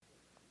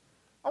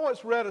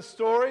once read a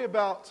story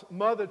about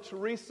Mother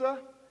Teresa.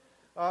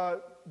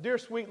 Dear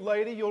sweet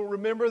lady, you'll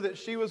remember that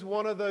she was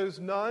one of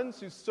those nuns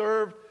who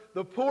served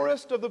the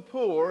poorest of the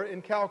poor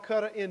in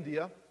Calcutta,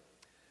 India.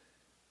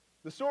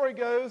 The story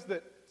goes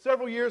that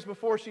several years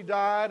before she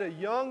died, a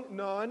young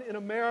nun in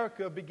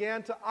America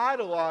began to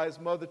idolize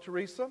Mother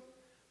Teresa,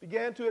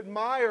 began to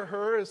admire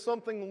her as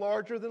something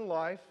larger than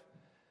life.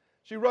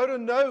 She wrote a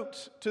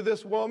note to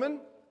this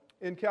woman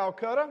in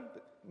Calcutta,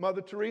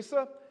 Mother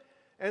Teresa,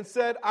 and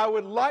said, "I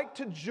would like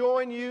to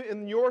join you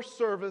in your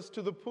service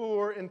to the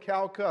poor in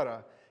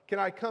Calcutta. Can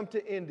I come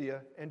to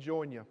India and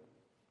join you?"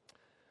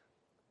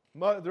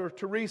 Mother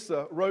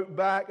Teresa wrote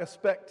back a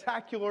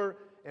spectacular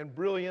and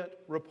brilliant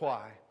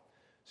reply.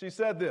 She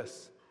said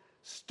this,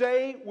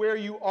 "Stay where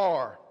you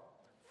are.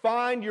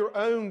 Find your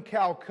own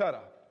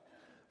Calcutta.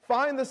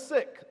 Find the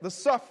sick, the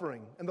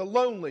suffering, and the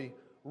lonely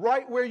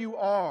right where you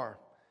are,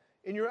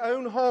 in your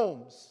own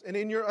homes and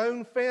in your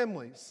own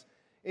families,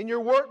 in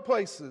your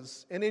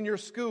workplaces and in your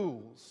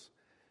schools.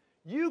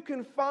 You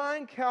can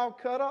find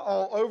Calcutta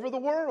all over the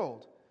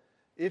world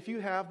if you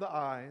have the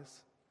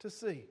eyes to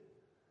see."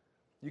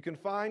 You can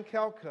find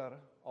Calcutta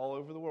all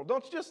over the world.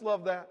 Don't you just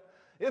love that?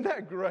 Isn't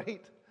that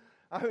great?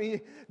 I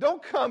mean,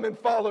 don't come and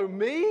follow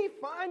me.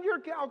 Find your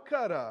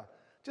Calcutta.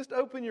 Just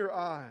open your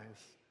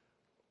eyes.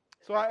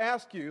 So I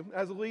ask you,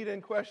 as a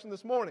lead-in question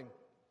this morning,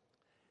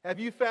 have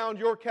you found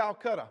your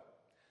Calcutta?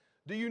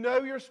 Do you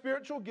know your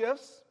spiritual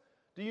gifts?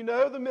 Do you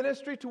know the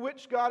ministry to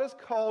which God has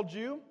called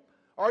you?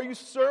 Are you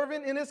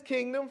serving in His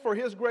kingdom for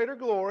His greater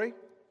glory?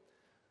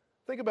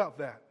 Think about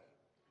that.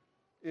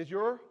 Is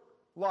your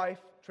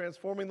life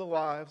transforming the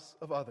lives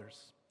of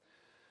others?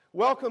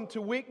 Welcome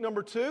to week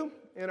number 2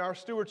 in our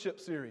stewardship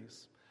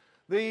series.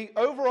 The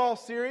overall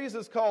series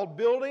is called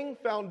Building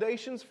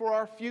Foundations for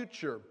Our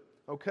Future.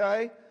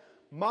 Okay?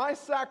 My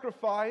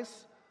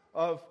sacrifice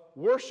of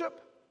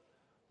worship,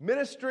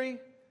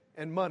 ministry,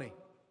 and money.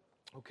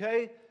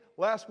 Okay?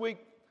 Last week,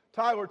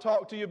 Tyler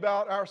talked to you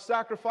about our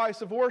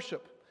sacrifice of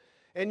worship.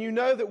 And you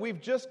know that we've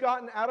just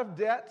gotten out of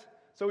debt,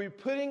 so we're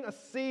putting a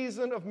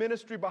season of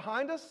ministry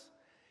behind us,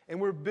 and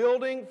we're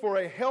building for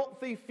a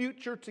healthy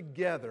future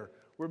together.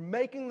 We're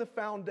making the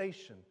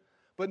foundation.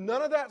 But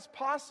none of that's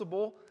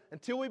possible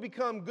until we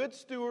become good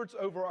stewards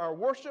over our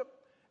worship,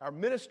 our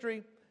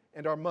ministry,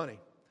 and our money.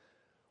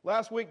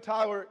 Last week,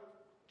 Tyler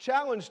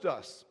challenged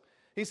us.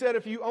 He said,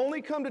 if you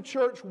only come to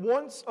church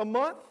once a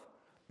month,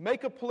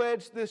 make a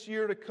pledge this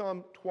year to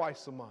come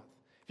twice a month.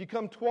 If you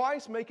come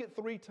twice, make it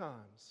 3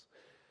 times.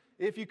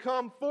 If you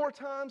come 4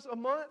 times a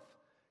month,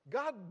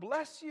 God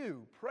bless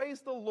you. Praise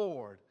the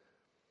Lord.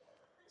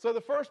 So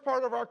the first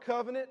part of our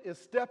covenant is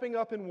stepping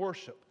up in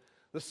worship.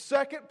 The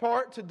second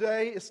part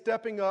today is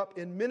stepping up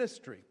in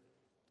ministry.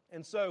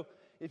 And so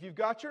if you've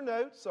got your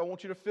notes, I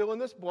want you to fill in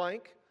this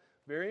blank.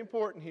 Very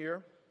important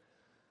here.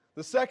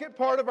 The second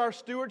part of our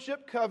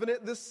stewardship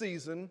covenant this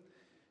season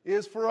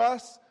is for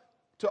us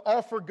to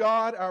offer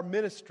God our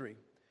ministry,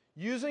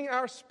 using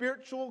our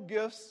spiritual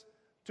gifts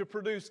to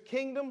produce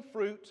kingdom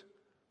fruit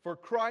for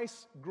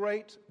Christ's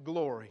great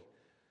glory.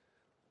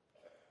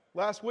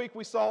 Last week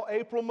we saw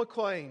April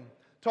McLean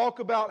talk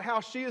about how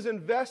she has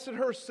invested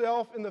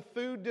herself in the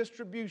food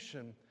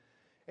distribution.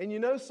 And you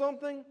know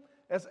something?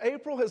 As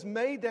April has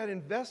made that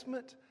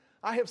investment,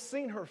 I have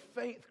seen her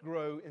faith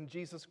grow in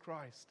Jesus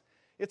Christ.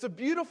 It's a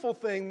beautiful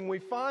thing when we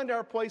find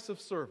our place of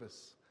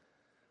service.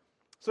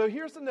 So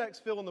here's the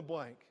next fill in the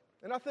blank.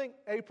 And I think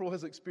April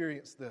has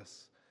experienced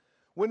this.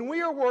 When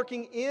we are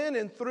working in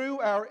and through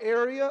our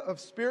area of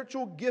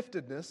spiritual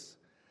giftedness,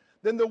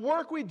 then the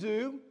work we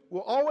do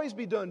will always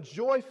be done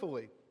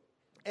joyfully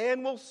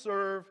and will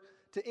serve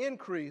to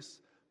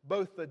increase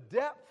both the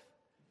depth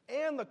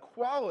and the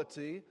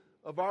quality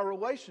of our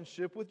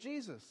relationship with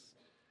Jesus.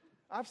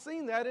 I've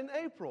seen that in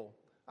April.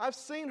 I've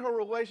seen her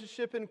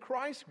relationship in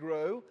Christ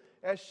grow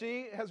as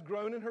she has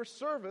grown in her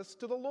service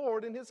to the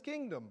Lord in His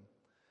kingdom.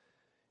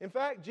 In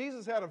fact,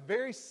 Jesus had a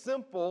very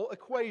simple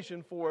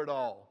equation for it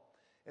all.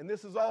 And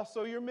this is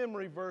also your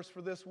memory verse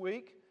for this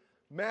week.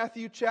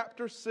 Matthew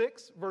chapter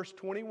 6, verse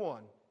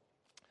 21.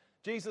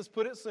 Jesus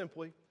put it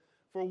simply,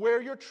 "For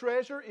where your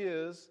treasure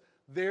is,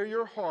 there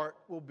your heart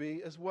will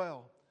be as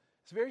well."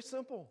 It's very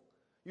simple.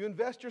 You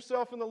invest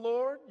yourself in the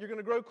Lord, you're going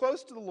to grow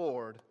close to the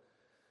Lord.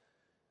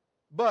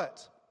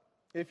 But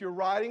if you're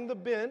riding the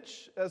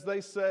bench, as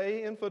they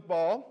say in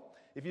football,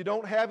 if you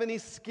don't have any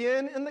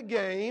skin in the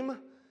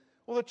game,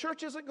 well, the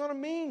church isn't going to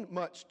mean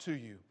much to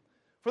you.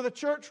 For the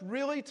church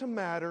really to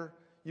matter,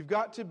 you've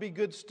got to be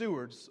good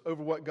stewards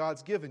over what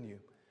God's given you.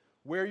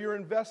 Where your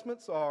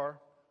investments are,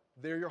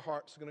 there your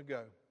heart's going to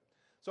go.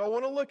 So I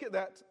want to look at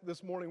that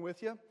this morning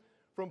with you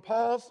from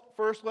Paul's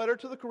first letter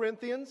to the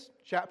Corinthians,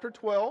 chapter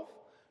 12,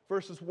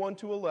 verses 1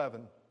 to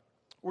 11.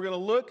 We're going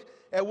to look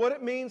at what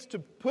it means to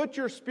put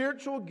your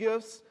spiritual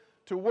gifts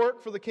to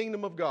work for the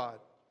kingdom of God.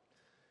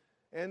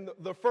 And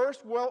the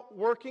first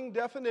working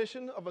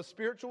definition of a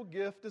spiritual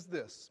gift is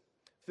this.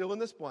 Fill in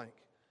this blank.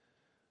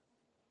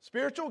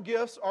 Spiritual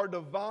gifts are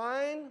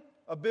divine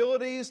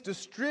abilities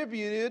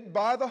distributed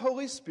by the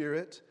Holy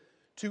Spirit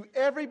to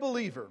every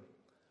believer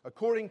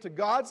according to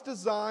God's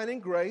design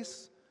and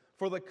grace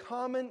for the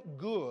common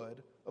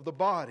good of the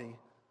body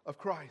of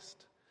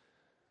Christ.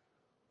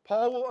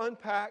 Paul will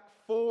unpack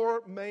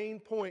 4 main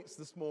points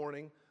this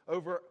morning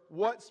over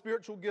what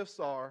spiritual gifts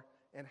are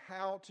and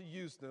how to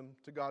use them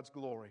to God's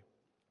glory.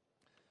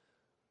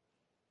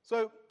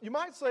 So you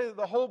might say that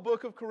the whole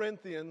book of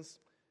Corinthians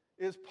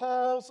is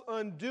Paul's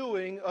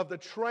undoing of the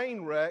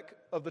train wreck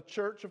of the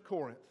church of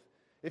Corinth.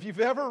 If you've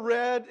ever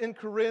read in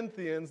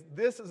Corinthians,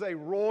 this is a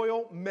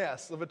royal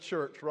mess of a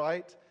church,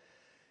 right?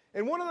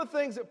 And one of the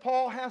things that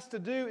Paul has to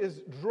do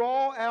is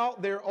draw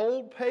out their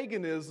old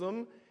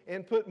paganism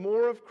and put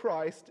more of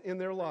Christ in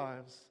their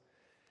lives.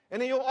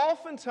 And he'll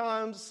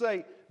oftentimes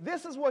say,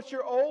 this is what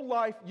your old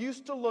life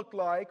used to look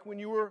like when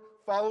you were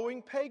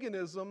following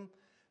paganism.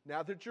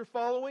 Now that you're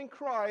following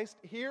Christ,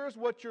 here's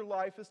what your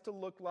life is to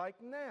look like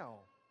now.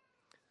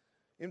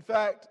 In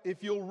fact,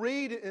 if you'll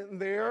read in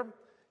there,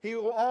 he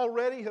will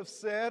already have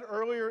said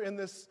earlier in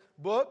this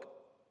book,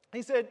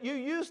 he said, you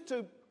used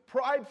to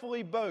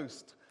pridefully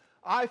boast,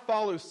 I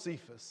follow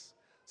Cephas.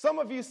 Some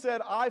of you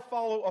said, I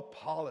follow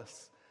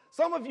Apollos.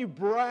 Some of you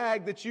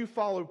brag that you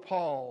follow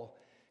Paul.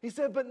 He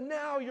said, but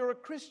now you're a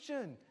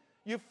Christian.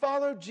 You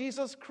follow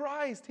Jesus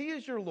Christ. He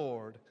is your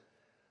Lord.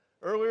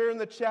 Earlier in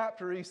the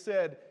chapter, he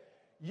said,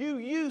 you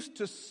used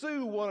to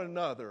sue one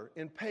another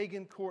in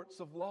pagan courts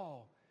of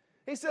law.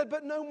 He said,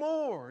 but no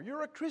more.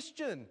 You're a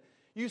Christian.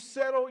 You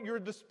settle your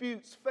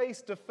disputes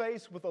face to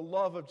face with the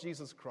love of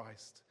Jesus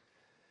Christ.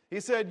 He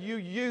said, you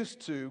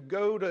used to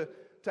go to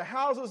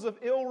houses of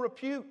ill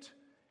repute,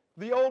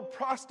 the old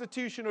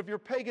prostitution of your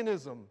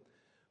paganism.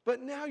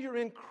 But now you're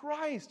in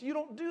Christ. You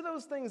don't do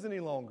those things any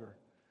longer.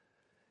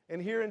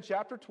 And here in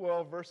chapter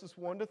 12, verses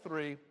 1 to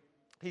 3,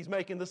 he's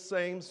making the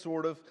same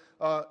sort of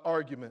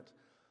argument.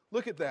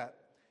 Look at that.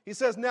 He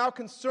says, now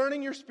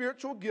concerning your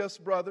spiritual gifts,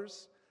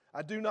 brothers,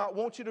 I do not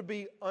want you to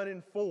be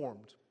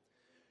uninformed.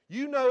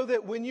 You know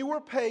that when you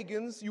were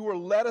pagans, you were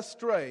led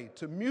astray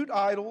to mute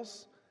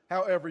idols,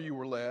 however you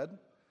were led.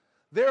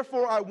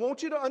 Therefore, I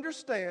want you to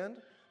understand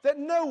that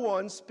no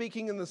one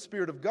speaking in the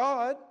Spirit of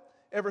God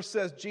ever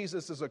says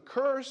Jesus is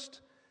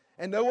accursed,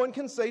 and no one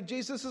can say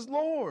Jesus is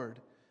Lord,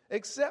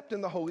 except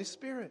in the Holy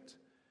Spirit.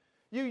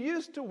 You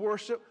used to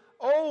worship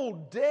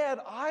old, dead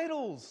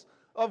idols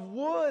of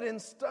wood and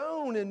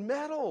stone and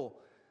metal.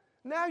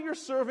 Now you're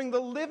serving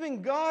the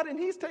living God, and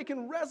He's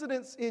taken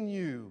residence in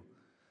you.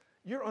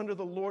 You're under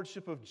the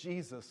lordship of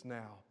Jesus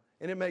now,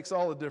 and it makes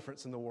all the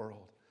difference in the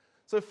world.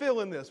 So fill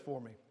in this for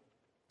me.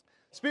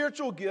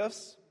 Spiritual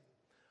gifts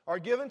are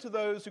given to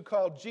those who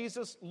call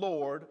Jesus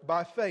Lord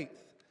by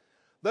faith.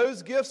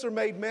 Those gifts are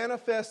made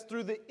manifest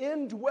through the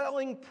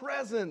indwelling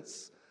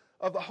presence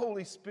of the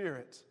Holy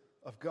Spirit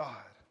of God.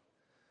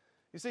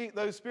 You see,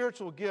 those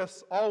spiritual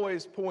gifts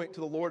always point to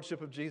the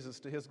lordship of Jesus,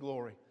 to His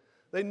glory.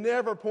 They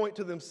never point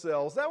to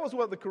themselves. That was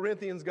what the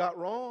Corinthians got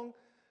wrong.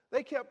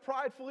 They kept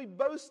pridefully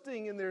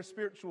boasting in their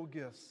spiritual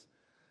gifts.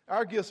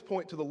 Our gifts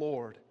point to the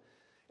Lord.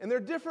 And they're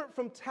different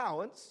from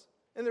talents,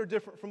 and they're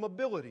different from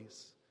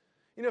abilities.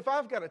 You know, if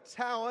I've got a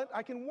talent,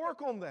 I can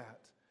work on that.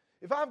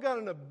 If I've got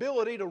an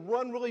ability to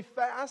run really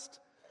fast,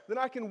 then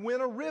I can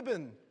win a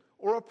ribbon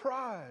or a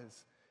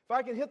prize. If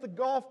I can hit the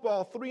golf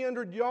ball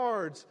 300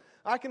 yards,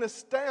 I can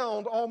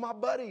astound all my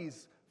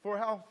buddies for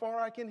how far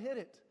I can hit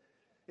it.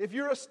 If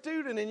you're a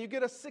student and you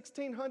get a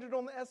 1600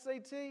 on the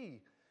SAT,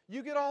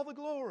 you get all the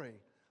glory.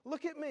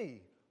 Look at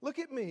me, look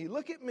at me,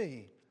 look at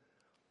me.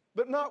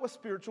 But not with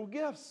spiritual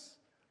gifts.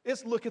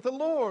 It's look at the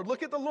Lord,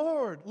 look at the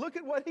Lord, look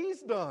at what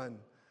He's done.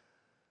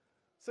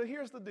 So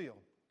here's the deal.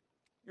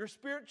 Your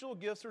spiritual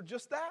gifts are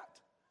just that.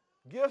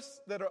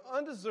 Gifts that are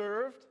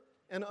undeserved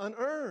and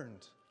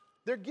unearned.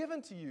 They're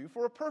given to you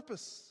for a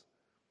purpose.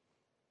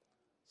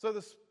 So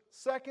the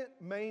second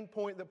main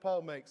point that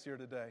Paul makes here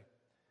today.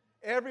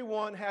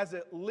 Everyone has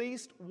at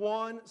least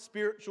one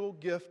spiritual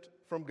gift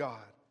from God.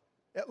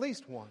 At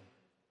least one.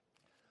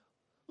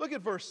 Look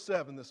at verse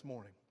 7 this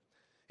morning.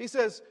 He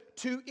says,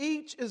 to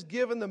each is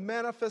given the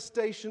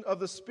manifestation of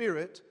the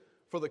Spirit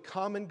for the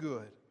common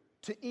good.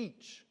 To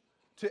each.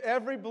 To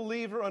every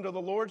believer under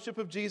the lordship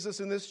of Jesus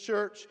in this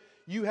church,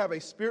 you have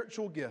a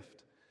spiritual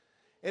gift.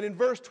 And in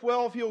verse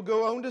 12, he'll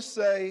go on to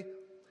say,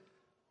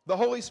 the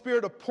Holy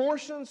Spirit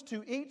apportions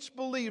to each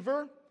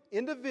believer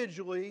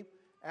individually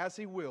as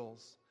He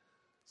wills.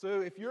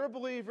 So if you're a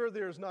believer,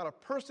 there's not a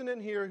person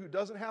in here who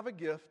doesn't have a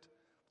gift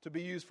to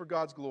be used for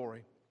God's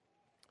glory.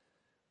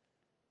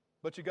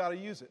 But you got to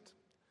use it.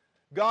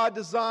 God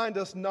designed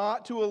us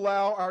not to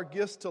allow our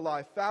gifts to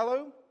lie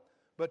fallow,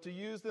 but to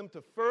use them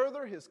to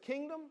further His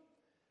kingdom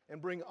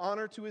and bring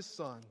honor to His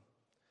Son.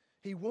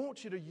 He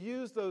wants you to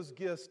use those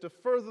gifts to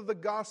further the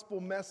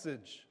gospel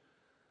message.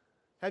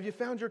 Have you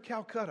found your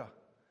Calcutta?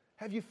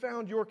 Have you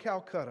found your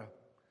Calcutta?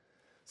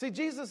 See,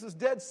 Jesus is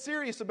dead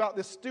serious about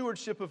this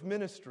stewardship of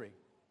ministry.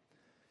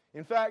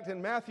 In fact,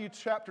 in Matthew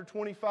chapter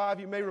 25,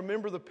 you may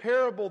remember the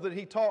parable that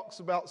He talks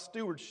about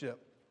stewardship.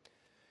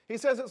 He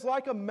says it's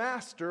like a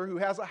master who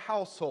has a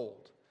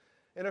household.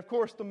 And of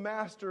course, the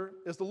master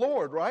is the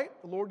Lord, right?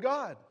 The Lord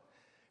God.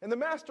 And the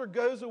master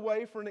goes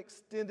away for an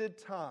extended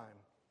time.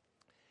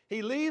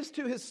 He leaves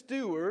to his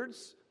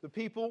stewards, the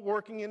people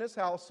working in his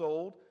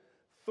household,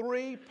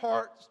 three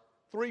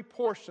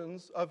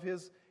portions of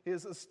his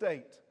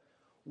estate.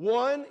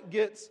 One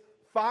gets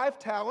 5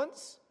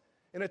 talents,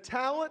 and a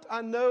talent,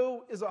 I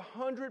know, is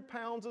 100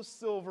 pounds of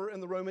silver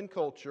in the Roman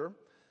culture,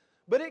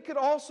 but it could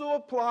also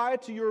apply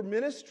to your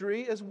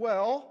ministry as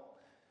well.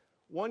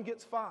 One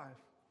gets 5,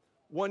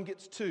 one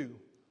gets 2,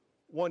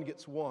 one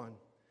gets 1.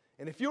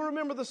 And if you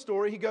remember the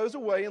story, he goes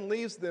away and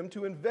leaves them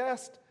to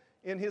invest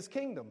in his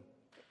kingdom,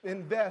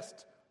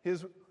 invest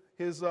his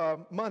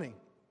money.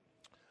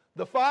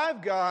 The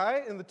 5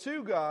 guy and the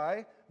 2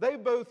 guy, they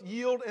both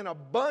yield an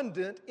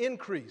abundant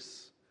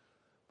increase.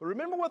 But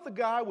remember what the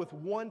guy with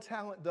 1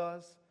 talent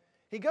does?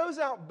 He goes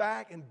out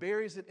back and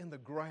buries it in the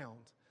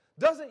ground.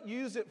 Doesn't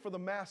use it for the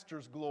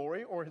master's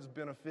glory or his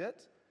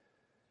benefit.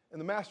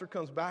 And the master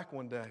comes back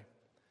one day.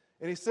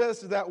 And he says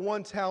to that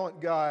 1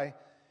 talent guy,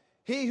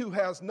 "He who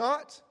has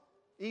not,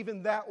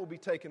 even that will be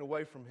taken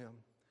away from him.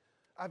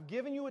 I've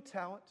given you a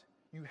talent.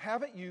 You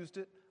haven't used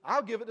it.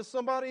 I'll give it to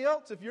somebody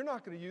else if you're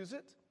not going to use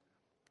it."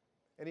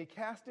 And he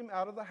cast him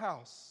out of the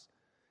house.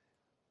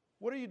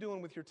 What are you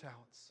doing with your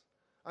talents?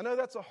 I know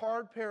that's a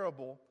hard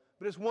parable,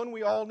 but it's one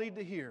we all need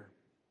to hear.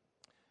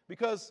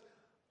 Because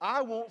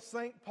I want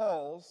St.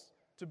 Paul's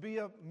to be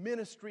a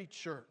ministry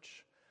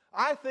church.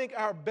 I think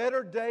our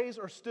better days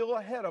are still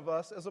ahead of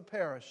us as a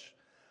parish.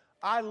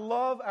 I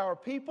love our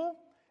people,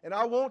 and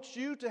I want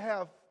you to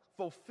have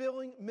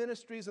fulfilling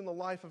ministries in the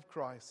life of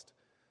Christ.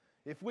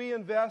 If we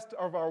invest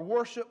of our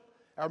worship,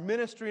 our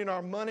ministry, and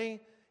our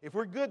money, if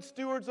we're good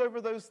stewards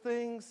over those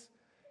things,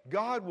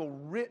 God will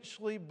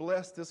richly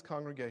bless this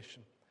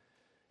congregation.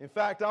 In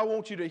fact, I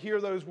want you to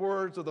hear those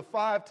words of the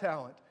 5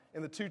 talent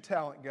and the 2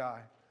 talent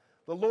guy.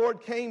 The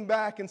Lord came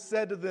back and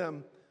said to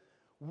them,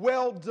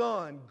 "Well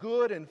done,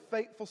 good and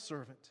faithful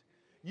servant.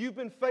 You've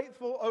been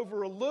faithful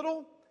over a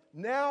little.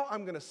 Now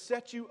I'm going to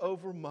set you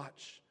over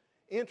much.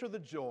 Enter the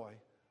joy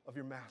of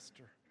your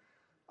master."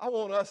 I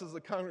want us as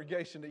a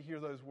congregation to hear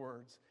those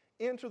words.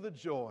 Enter the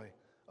joy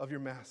of your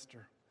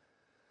master.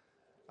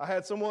 I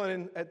had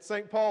someone at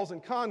St. Paul's in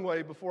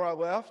Conway before I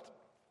left,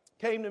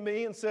 came to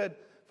me and said,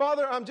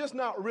 "Father, I'm just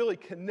not really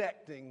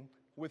connecting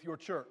with your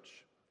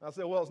church." I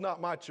said, "Well, it's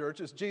not my church,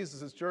 it's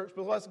Jesus' church,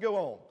 but let's go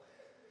on."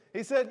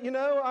 He said,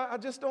 I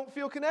just don't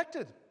feel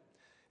connected."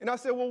 And I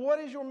said, "Well, what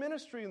is your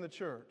ministry in the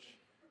church?"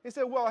 He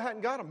said, "Well, I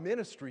hadn't got a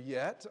ministry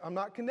yet. I'm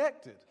not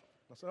connected."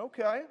 I said,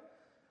 "Okay."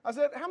 I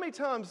said, "How many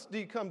times do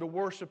you come to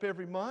worship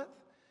every month?"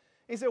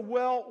 He said,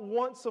 "Well,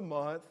 once a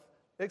month,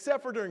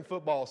 except for during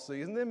football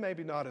season, then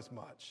maybe not as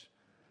much."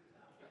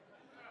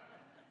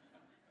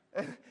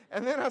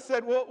 And then I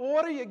said, "Well,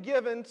 what are you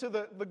giving to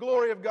the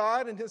glory of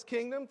God and His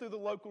kingdom through the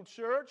local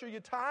church? Are you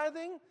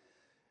tithing?"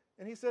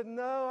 And he said,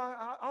 "No,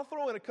 I'll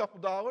throw in a couple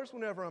dollars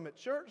whenever I'm at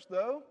church,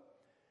 though."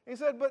 He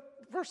said,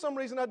 "But for some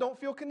reason I don't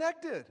feel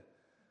connected."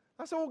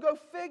 I said, "Well, go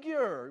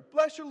figure.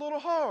 Bless your little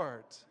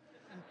heart.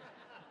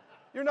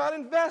 You're not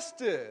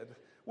invested.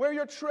 Where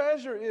your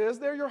treasure is,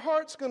 there your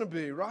heart's going to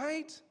be,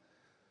 right?"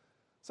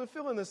 So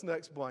fill in this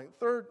next blank.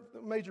 Third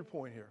major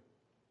point here.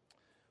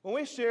 When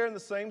we share in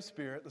the same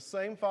Spirit, the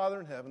same Father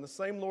in heaven, the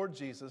same Lord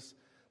Jesus,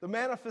 the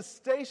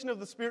manifestation of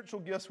the spiritual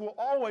gifts will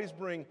always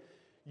bring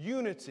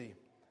unity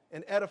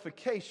and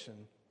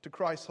edification to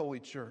Christ's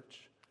holy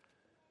church.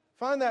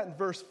 Find that in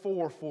verse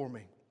 4 for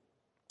me.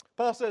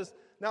 Paul says,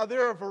 "Now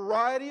there are a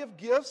variety of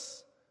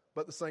gifts,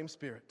 but the same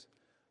Spirit.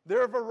 There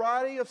are a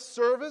variety of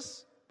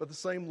service, but the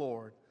same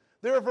Lord.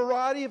 There are a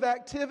variety of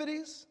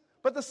activities,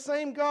 but the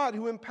same God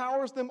who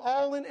empowers them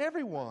all in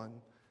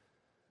everyone."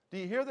 Do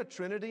you hear the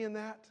Trinity in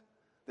that?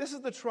 This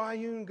is the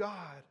triune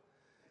God.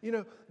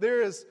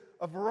 There is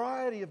a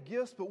variety of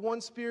gifts, but one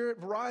Spirit,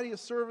 variety of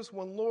service,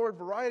 one Lord,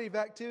 variety of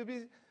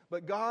activities,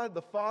 but God,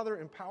 the Father,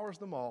 empowers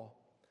them all.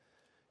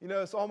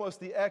 It's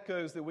almost the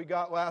echoes that we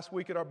got last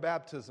week at our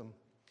baptism.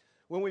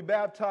 When we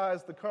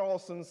baptized the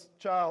Carlson's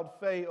child,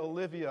 Faye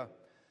Olivia,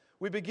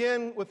 we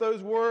begin with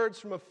those words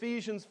from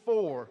Ephesians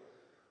 4,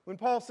 when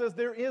Paul says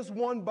there is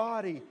one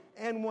body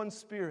and one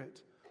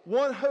Spirit,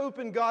 one hope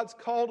in God's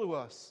call to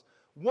us,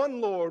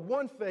 one Lord,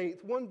 one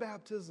faith, one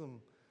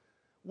baptism.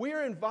 We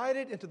are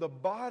invited into the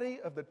body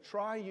of the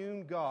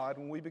triune God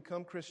when we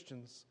become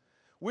Christians.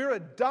 We're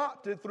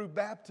adopted through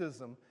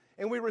baptism,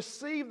 and we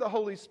receive the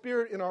Holy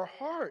Spirit in our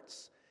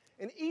hearts.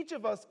 And each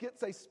of us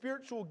gets a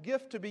spiritual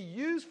gift to be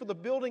used for the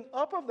building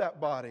up of that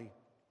body.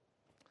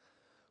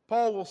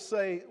 Paul will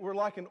say we're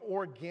like an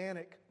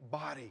organic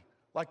body,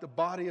 like the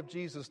body of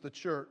Jesus, the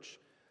church.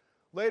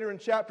 Later in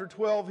chapter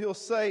 12, he'll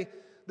say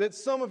that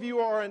some of you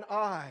are an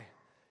eye,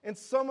 and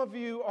some of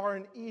you are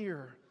an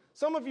ear.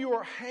 Some of you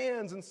are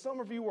hands, and some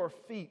of you are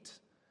feet.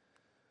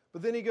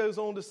 But then he goes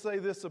on to say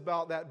this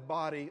about that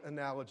body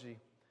analogy.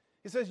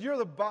 He says, you're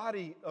the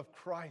body of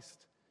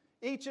Christ,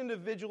 each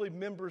individually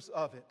members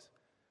of it.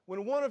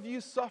 When one of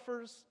you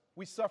suffers,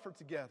 we suffer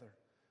together.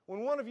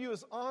 When one of you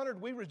is honored,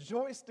 we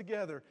rejoice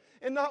together.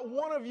 And not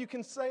one of you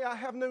can say, I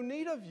have no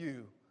need of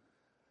you.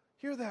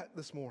 Hear that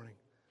this morning.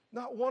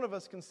 Not one of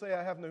us can say,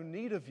 I have no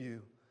need of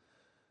you.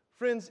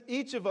 Friends,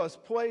 each of us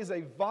plays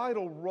a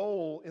vital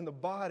role in the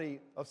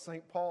body of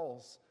St.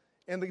 Paul's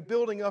and the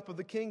building up of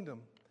the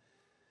kingdom.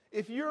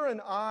 If you're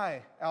an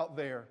eye out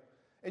there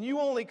and you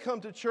only come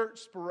to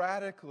church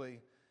sporadically,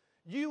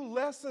 you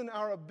lessen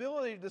our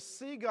ability to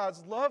see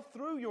God's love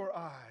through your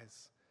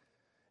eyes.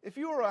 If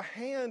you are a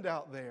hand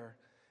out there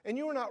and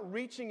you are not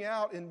reaching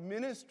out in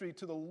ministry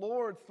to the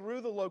Lord through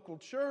the local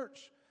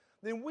church,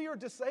 then we are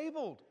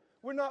disabled.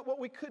 We're not what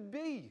we could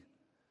be.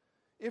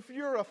 If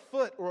you're a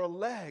foot or a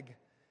leg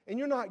and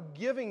you're not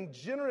giving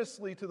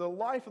generously to the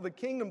life of the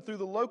kingdom through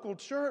the local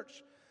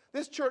church,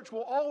 this church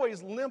will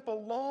always limp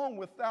along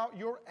without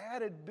your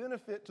added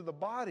benefit to the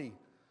body.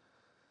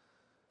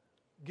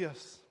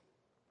 Gifts.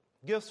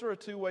 Gifts are a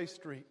two-way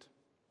street.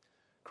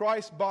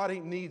 Christ's body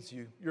needs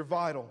you. You're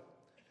vital.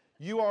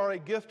 You are a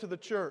gift to the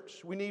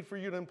church. We need for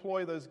you to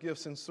employ those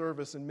gifts in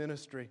service and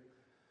ministry.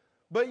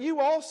 But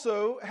you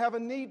also have a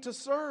need to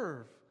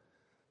serve.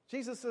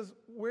 Jesus says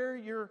where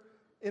your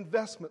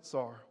investments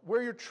are,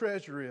 where your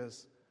treasure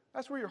is,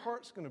 that's where your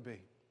heart's going to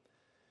be.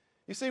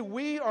 You see,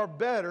 we are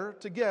better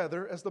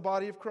together as the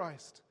body of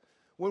Christ.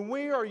 When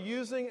we are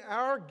using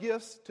our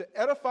gifts to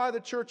edify the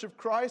church of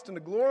Christ and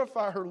to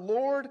glorify her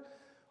Lord,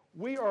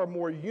 we are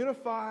more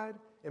unified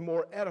and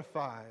more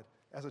edified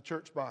as a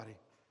church body.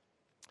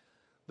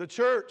 The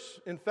church,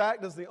 in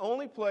fact, is the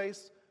only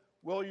place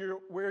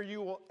where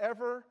you will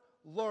ever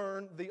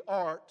learn the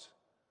art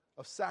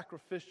of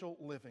sacrificial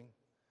living.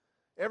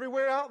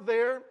 Everywhere out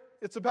there,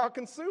 it's about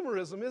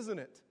consumerism, isn't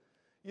it?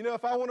 You know,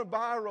 if I want to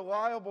buy a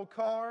reliable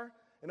car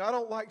and I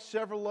don't like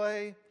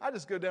Chevrolet, I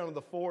just go down to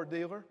the Ford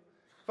dealer.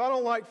 If I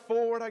don't like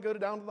Ford, I go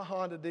down to the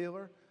Honda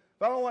dealer.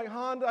 If I don't like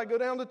Honda, I go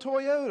down to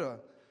Toyota.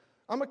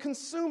 I'm a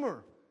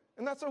consumer,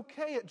 and that's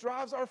okay. It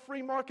drives our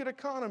free market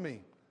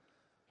economy.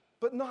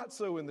 But not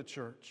so in the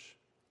church.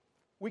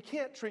 We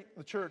can't treat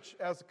the church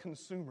as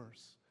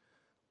consumers.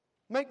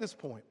 Make this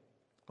point.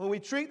 When we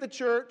treat the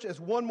church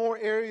as one more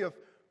area of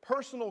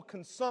personal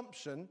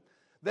consumption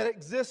that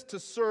exists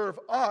to serve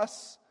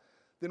us,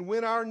 then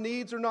when our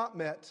needs are not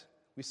met,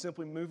 we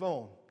simply move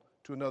on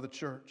to another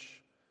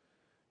church.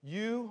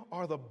 You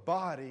are the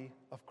body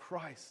of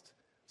Christ,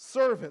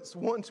 servants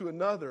one to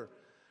another.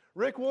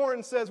 Rick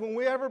Warren says when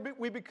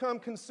we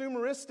become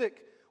consumeristic,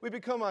 we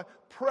become a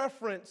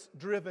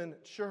preference-driven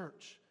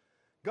church.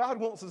 God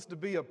wants us to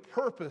be a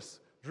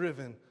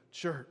purpose-driven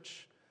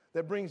church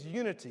that brings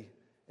unity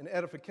and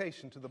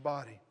edification to the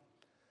body.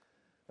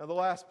 Now the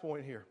last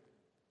point here,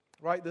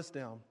 write this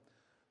down.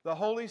 The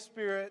Holy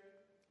Spirit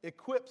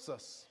equips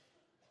us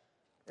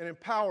and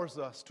empowers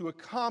us to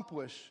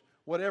accomplish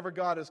whatever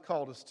God has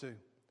called us to.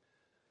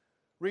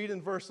 Read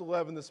in verse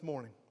 11 this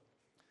morning.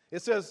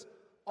 It says,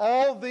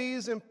 all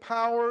these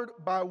empowered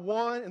by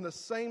one and the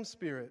same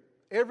Spirit,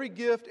 every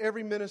gift,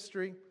 every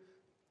ministry,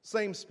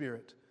 same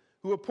Spirit,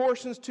 who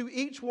apportions to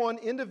each one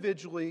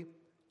individually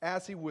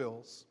as He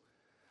wills.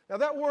 Now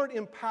that word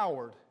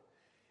empowered,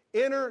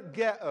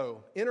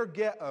 energeo,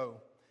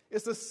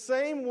 it's the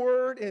same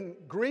word in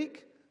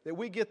Greek that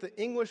we get the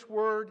English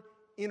word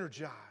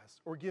energize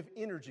or give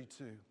energy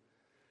to.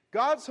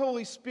 God's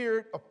Holy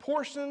Spirit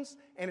apportions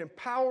and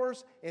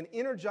empowers and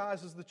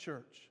energizes the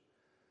church.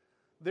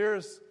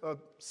 There's a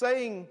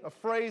saying, a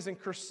phrase in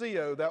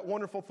Curcio, that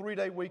wonderful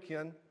 3-day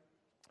weekend,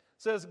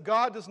 says,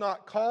 God does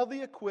not call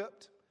the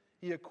equipped,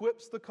 He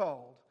equips the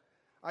called.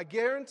 I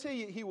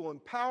guarantee you, He will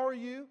empower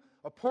you,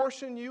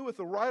 apportion you with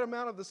the right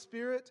amount of the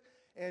Spirit,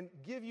 and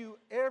give you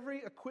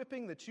every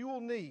equipping that you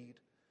will need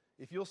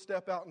if you'll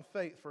step out in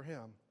faith for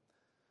Him.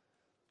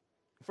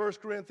 1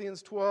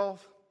 Corinthians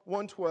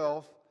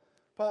 1:12,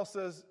 Paul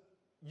says,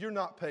 you're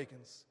not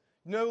pagans.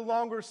 No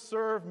longer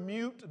serve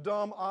mute,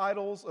 dumb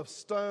idols of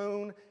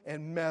stone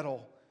and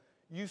metal.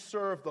 You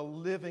serve the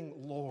living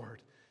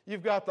Lord.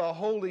 You've got the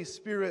Holy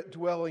Spirit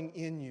dwelling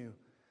in you.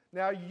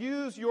 Now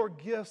use your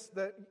gifts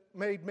that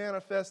made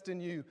manifest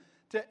in you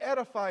to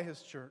edify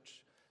His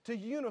church, to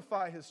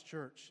unify His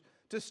church,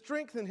 to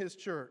strengthen His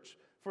church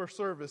for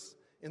service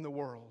in the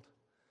world.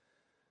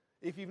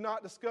 If you've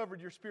not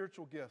discovered your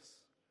spiritual gifts,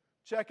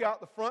 check out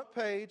the front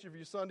page of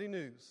your Sunday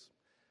news.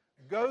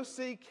 Go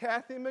see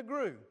Kathy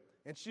McGrew,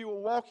 and she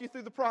will walk you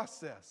through the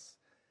process.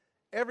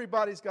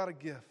 Everybody's got a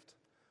gift.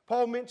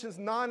 Paul mentions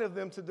 9 of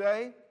them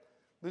today.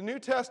 The New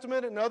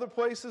Testament and other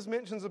places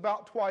mentions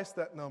about twice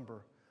that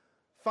number.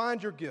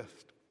 Find your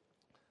gift.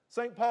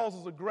 St. Paul's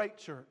is a great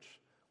church.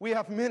 We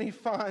have many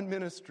fine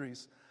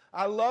ministries.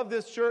 I love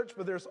this church,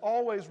 but there's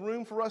always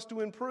room for us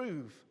to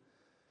improve.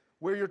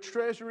 Where your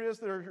treasure is,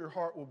 there your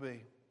heart will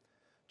be.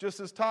 Just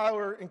as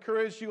Tyler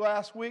encouraged you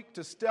last week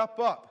to step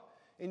up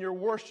in your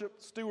worship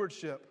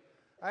stewardship,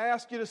 I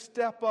ask you to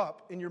step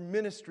up in your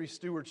ministry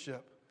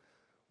stewardship.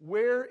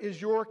 Where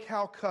is your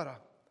Calcutta?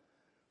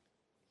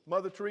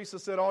 Mother Teresa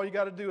said all you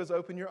got to do is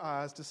open your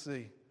eyes to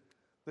see.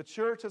 The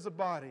church as a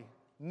body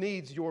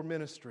needs your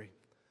ministry.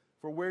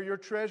 For where your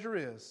treasure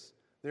is,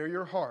 there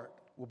your heart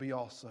will be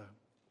also.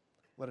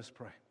 Let us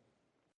pray.